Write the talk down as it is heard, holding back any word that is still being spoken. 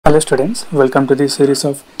Hello students, welcome to this series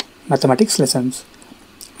of mathematics lessons.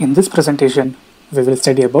 In this presentation, we will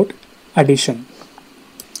study about addition.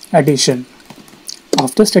 Addition.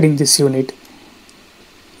 After studying this unit,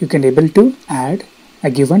 you can able to add a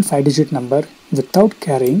given 5-digit number without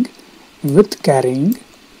carrying, with carrying,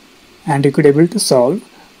 and you could able to solve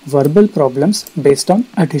verbal problems based on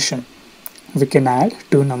addition. We can add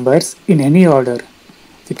two numbers in any order.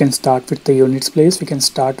 We can start with the units place, we can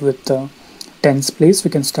start with the tens place,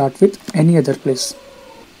 we can start with any other place.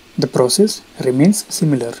 The process remains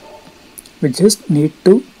similar. We just need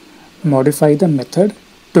to modify the method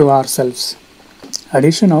to ourselves.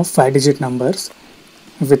 Addition of 5-digit numbers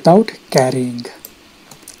without carrying.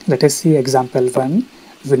 Let us see example 1.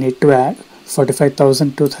 We need to add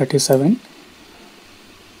 45,237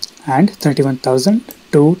 and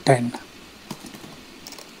 31,210.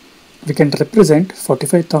 We can represent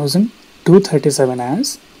 45,237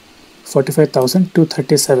 as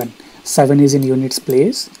 45,237. 7 is in units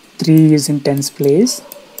place, 3 is in tens place,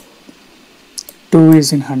 2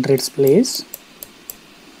 is in hundreds place,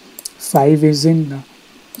 5 is in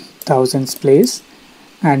thousands place,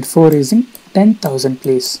 and 4 is in 10,000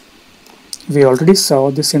 place. We already saw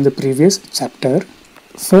this in the previous chapter.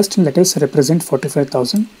 First, let us represent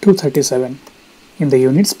 45,237. In the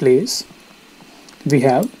units place, we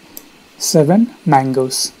have 7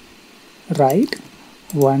 mangoes, right?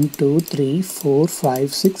 1, 2, 3, 4,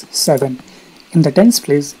 5, 6, 7. In the tens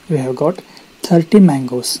place, we have got 30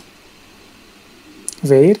 mangoes,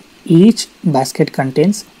 where each basket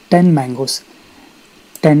contains 10 mangoes.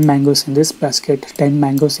 10 mangoes in this basket, 10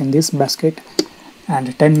 mangoes in this basket,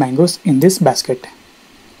 and 10 mangoes in this basket.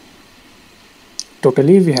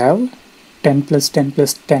 Totally, we have 10 plus 10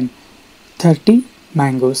 plus 10, 30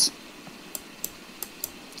 mangoes.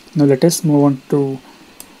 Now let us move on to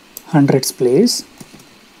hundreds place.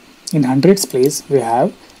 In hundreds place, we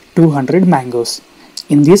have 200 mangoes.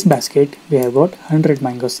 In this basket, we have got 100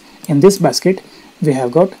 mangoes. In this basket, we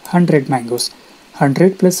have got 100 mangoes.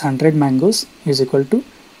 100 plus 100 mangoes is equal to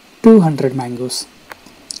 200 mangoes.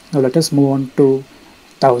 Now let us move on to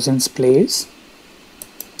thousands place.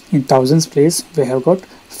 In thousands place, we have got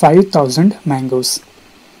 5,000 mangoes.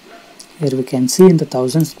 Here we can see in the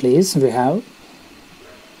thousands place, we have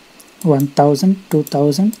 1,000,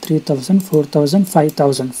 2,000, 3,000, 4,000,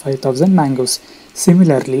 5,000 mangoes.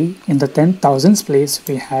 Similarly, in the 10,000s place,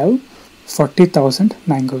 we have 40,000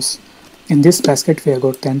 mangoes. In this basket, we have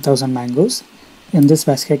got 10,000 mangoes. In this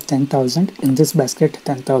basket, 10,000. In this basket,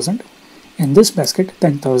 10,000. In this basket,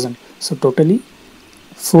 10,000. So totally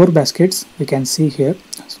 4 baskets we can see here.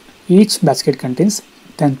 Each basket contains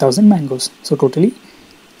 10,000 mangoes. So totally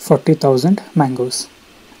 40,000 mangoes.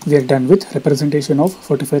 We are done with representation of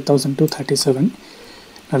 45,237.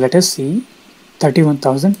 Now let us see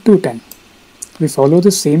 31,210. We follow the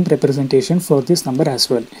same representation for this number as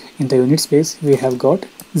well. In the unit space, we have got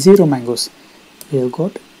 0 mangoes. We have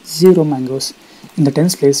got 0 mangoes. In the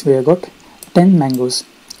tens place, we have got 10 mangoes.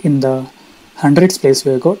 In the hundreds place,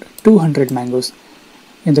 we have got 200 mangoes.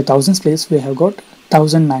 In the thousands place, we have got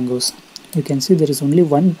 1,000 mangoes. You can see there is only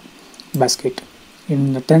one basket.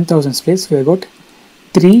 In the 10,000s place, we have got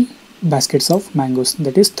 3 baskets of mangoes,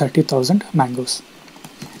 that is 30,000 mangoes.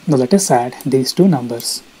 Now let us add these two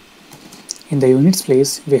numbers. In the units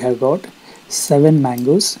place, we have got 7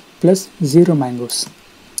 mangoes plus 0 mangoes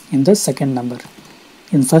in the second number.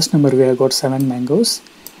 In first number, we have got 7 mangoes.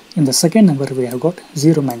 In the second number, we have got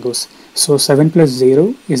 0 mangoes. So 7 plus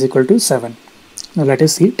 0 is equal to 7. Now let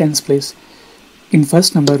us see tens place. In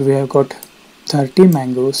first number, we have got 30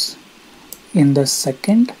 mangoes. In the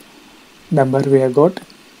second number, we have got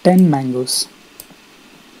 10 mangoes.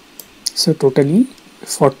 So totally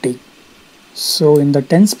 40. So in the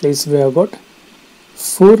tens place, we have got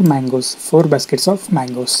 4 mangoes, 4 baskets of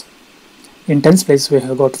mangoes. In tens place, we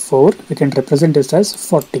have got 4. We can represent this as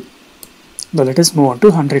 40. Now let us move on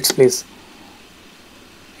to hundreds place.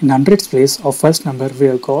 In hundreds place of first number, we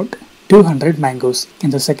have got 200 mangoes.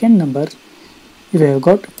 In the second number, we have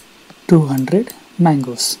got 200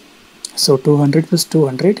 mangoes. So 200 plus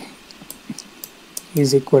 200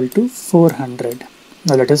 is equal to 400.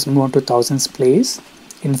 Now let us move on to thousands place.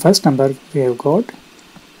 In first number, we have got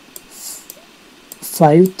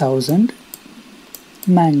 5,000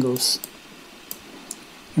 mangoes.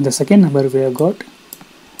 In the second number, we have got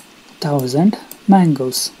 1,000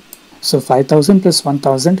 mangoes. So 5,000 plus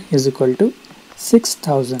 1,000 is equal to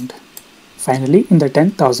 6,000. Finally, in the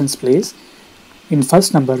 10,000s place, in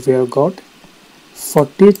first number, we have got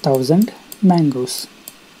 40,000 mangoes.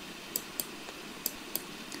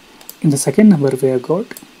 In the second number, we have got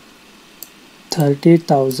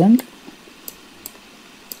 30,000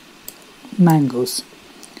 mangoes.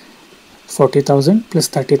 40,000 plus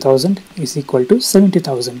 30,000 is equal to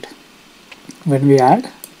 70,000. When we add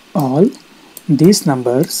all these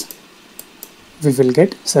numbers, we will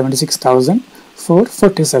get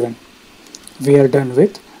 76,447. We are done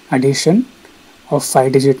with addition of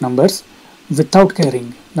 5-digit numbers without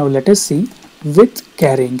carrying. Now let us see with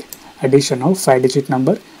carrying, addition of 5-digit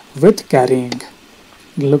number with carrying.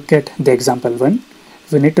 Look at the example 1.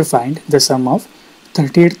 We need to find the sum of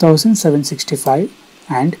 38,765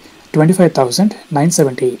 and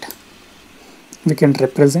 25,978. We can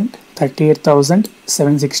represent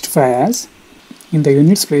 38,765 as, in the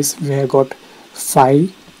units place we have got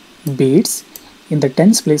 5 beats, in the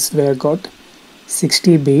tens place we have got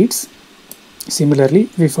 60 beats. Similarly,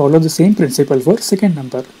 we follow the same principle for second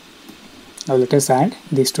number. Now let us add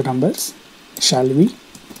these two numbers, shall we?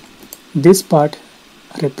 This part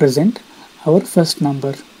represent our first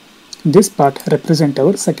number, this part represent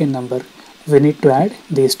our second number. We need to add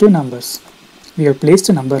these two numbers. We have placed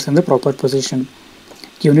the numbers in the proper position.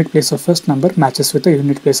 Unit place of first number matches with the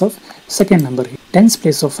unit place of second number. Tens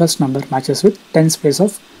place of first number matches with tens place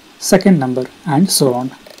of second number, and so on.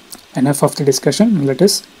 Enough of the discussion. Let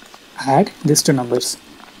us add these two numbers.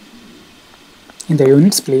 In the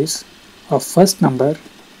units place of first number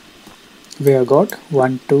we have got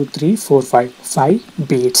 1, 2, 3, 4, 5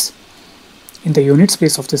 beats. In the units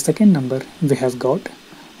place of the second number we have got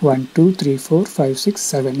 1, 2, 3, 4, 5, 6,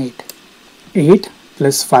 7, 8. 8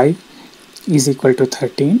 plus 5 is equal to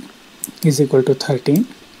 13,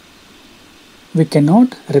 We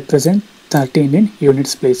cannot represent 13 in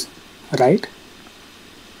units place, right?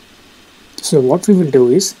 So what we will do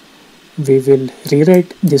is, we will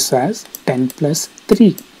rewrite this as 10 plus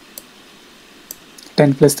 3.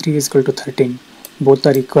 10 plus 3 is equal to 13. Both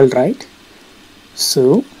are equal, right?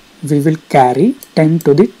 So we will carry 10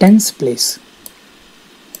 to the tens place.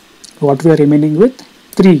 What we are remaining with?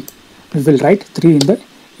 3. We will write 3 in the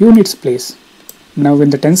units place. Now in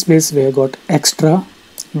the tens place we have got extra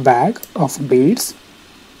bag of beads.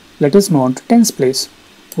 Let us move on to tens place.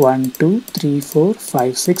 1, 2, 3, 4,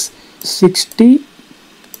 5, 6, 60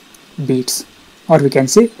 beads, or we can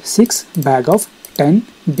say 6 bag of 10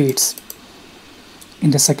 beads. In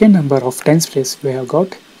the second number of tens place we have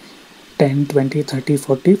got 10, 20, 30,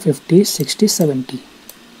 40, 50, 60, 70.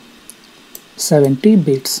 70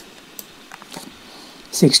 beads.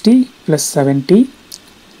 60 plus 70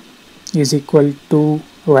 is equal to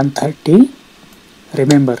 130.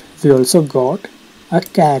 Remember, we also got a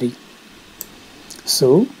carry.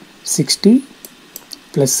 So 60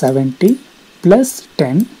 plus 70 plus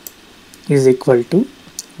 10 is equal to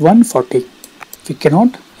 140. We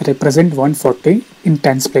cannot represent 140 in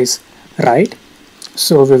tens place, right?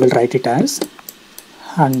 So we will write it as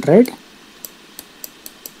 100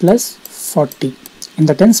 plus 40. In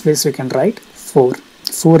the tens place we can write 4.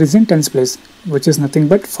 4 is in tens place, which is nothing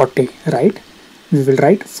but 40, right? We will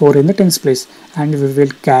write 4 in the tens place and we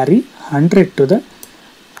will carry 100 to the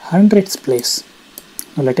hundreds place.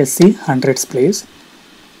 Now let us see hundreds place.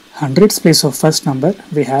 Hundreds place of first number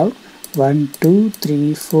we have 1, 2,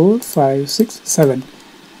 3, 4, 5, 6, 7.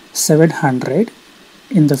 700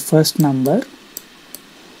 in the first number,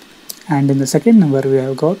 and in the second number we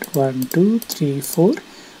have got 1, 2, 3, 4,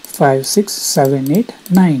 5, 6, 7, 8,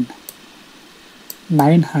 9.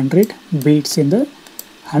 900 beats in the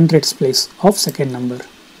hundreds place of second number.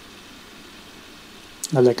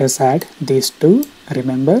 Now let us add these two.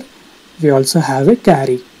 Remember, we also have a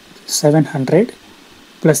carry. 700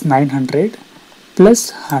 plus 900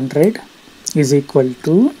 plus 100 is equal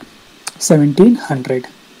to 1700.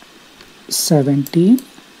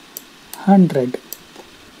 1700.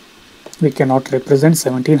 We cannot represent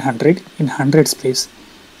 1700 in hundreds place,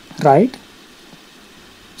 right?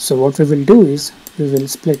 So what we will do is, we will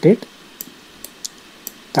split it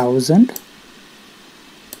 1000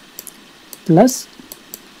 plus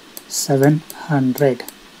 700.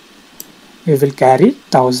 We will carry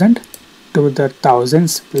 1000 to the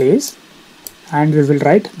thousands place and we will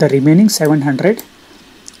write the remaining 700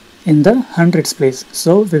 in the hundreds place.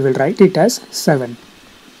 So we will write it as 7.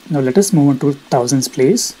 Now let us move on to thousands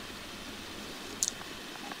place.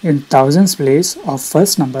 In thousands place of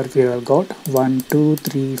first number we have got 1, 2,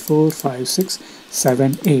 3, 4, 5, 6,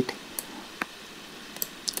 7, 8.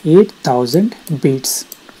 8000 beats.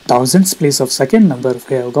 Thousands place of second number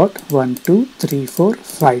we have got 1, 2, 3, 4,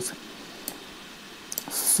 5.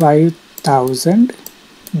 5000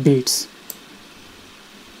 beats.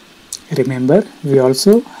 Remember, we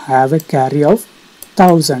also have a carry of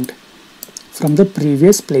 1000 from the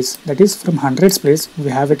previous place, that is from hundreds place we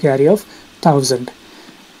have a carry of 1000.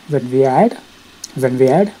 When we add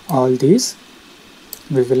all these,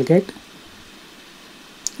 we will get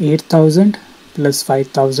 8,000 plus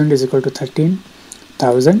 5,000 is equal to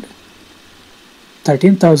 13,000.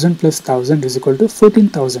 13,000 plus 1,000 is equal to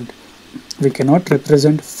 14,000. We cannot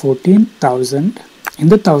represent 14,000 in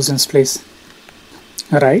the thousands place,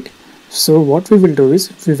 right? So what we will do is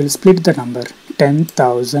we will split the number.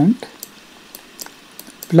 10,000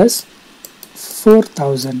 plus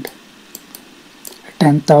 4,000.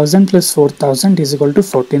 10,000 plus 4,000 is equal to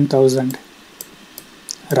 14,000,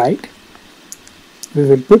 right? We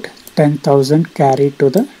will put 10,000 carried to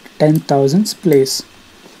the 10,000s place.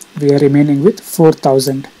 We are remaining with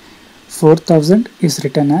 4,000. 4,000 is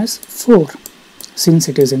written as 4 since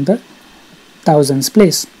it is in the thousands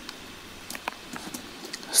place.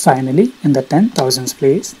 Finally, in the 10,000s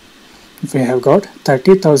place, we have got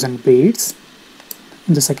 30,000 beads.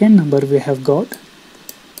 In the second number, we have got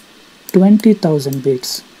 20,000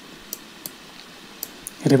 beads.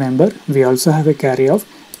 Remember, we also have a carry of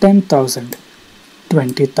 10,000.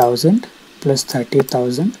 20,000 plus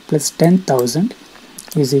 30,000 plus 10,000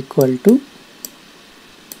 is equal to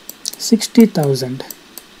 60,000.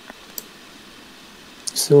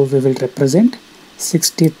 So we will represent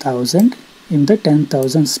 60,000 in the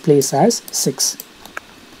 10,000s place as 6.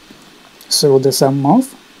 So the sum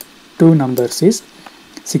of two numbers is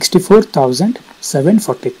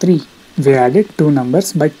 64,743. We added two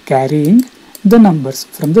numbers by carrying the numbers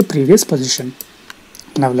from the previous position.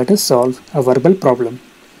 Now let us solve a verbal problem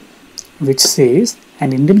which says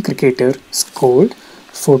an Indian cricketer scored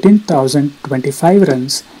 14,025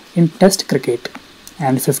 runs in Test cricket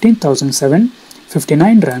and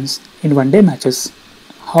 15,759 runs in one-day matches.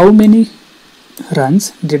 How many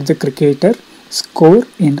runs did the cricketer score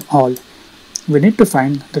in all? We need to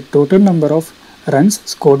find the total number of runs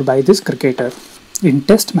scored by this cricketer. In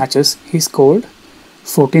Test matches, he scored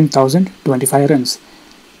 14,025 runs.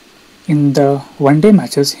 In the one-day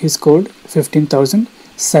matches, he scored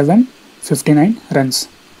 15,759 runs.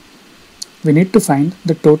 We need to find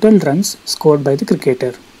the total runs scored by the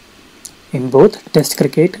cricketer in both Test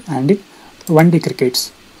cricket and in one-day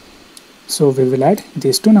crickets. So we will add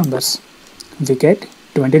these two numbers. We get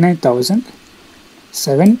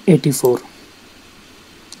 29,784.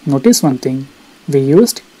 Notice one thing, we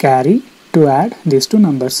used carry to add these two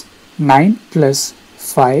numbers. 9 plus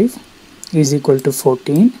 5 is equal to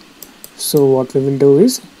 14. So what we will do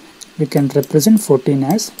is we can represent 14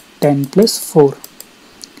 as 10 plus 4.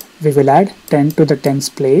 We will add 10 to the tens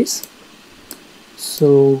place.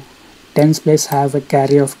 So tens place have a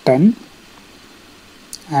carry of 10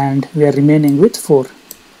 and we are remaining with 4.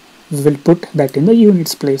 We will put that in the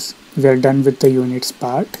units place. We are done with the units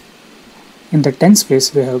part. In the tens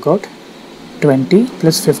place we have got 20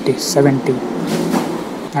 plus 50, 70.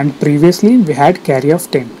 And previously we had carry of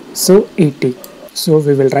 10, so 80. So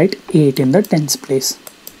we will write 8 in the tens place.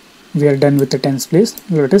 We are done with the tens place.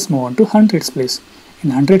 Let us move on to hundreds place.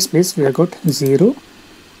 In hundreds place we have got 0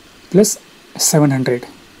 plus 700,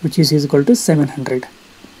 which is equal to 700.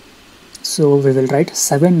 So we will write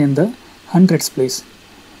 7 in the hundreds place.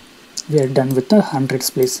 We are done with the hundreds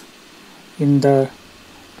place. In the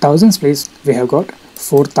thousands place we have got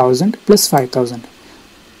 4,000 plus 5,000,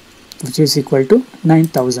 which is equal to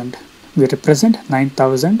 9,000. We represent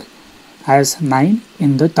 9,000 as 9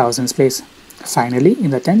 in the thousands place. Finally,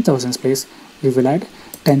 in the 10,000s place, we will add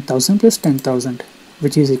 10,000 plus 10,000,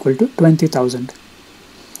 which is equal to 20,000.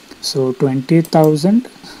 So 20,000,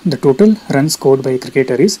 the total runs scored by a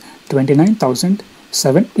cricketer is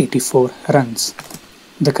 29,784 runs.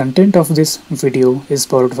 The content of this video is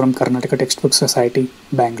borrowed from Karnataka Textbook Society,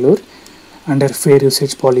 Bangalore, under Fair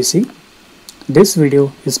Usage Policy. This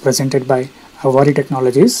video is presented by Avvari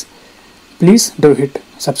Technologies. Please do hit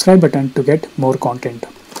subscribe button to get more content.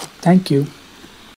 Thank you.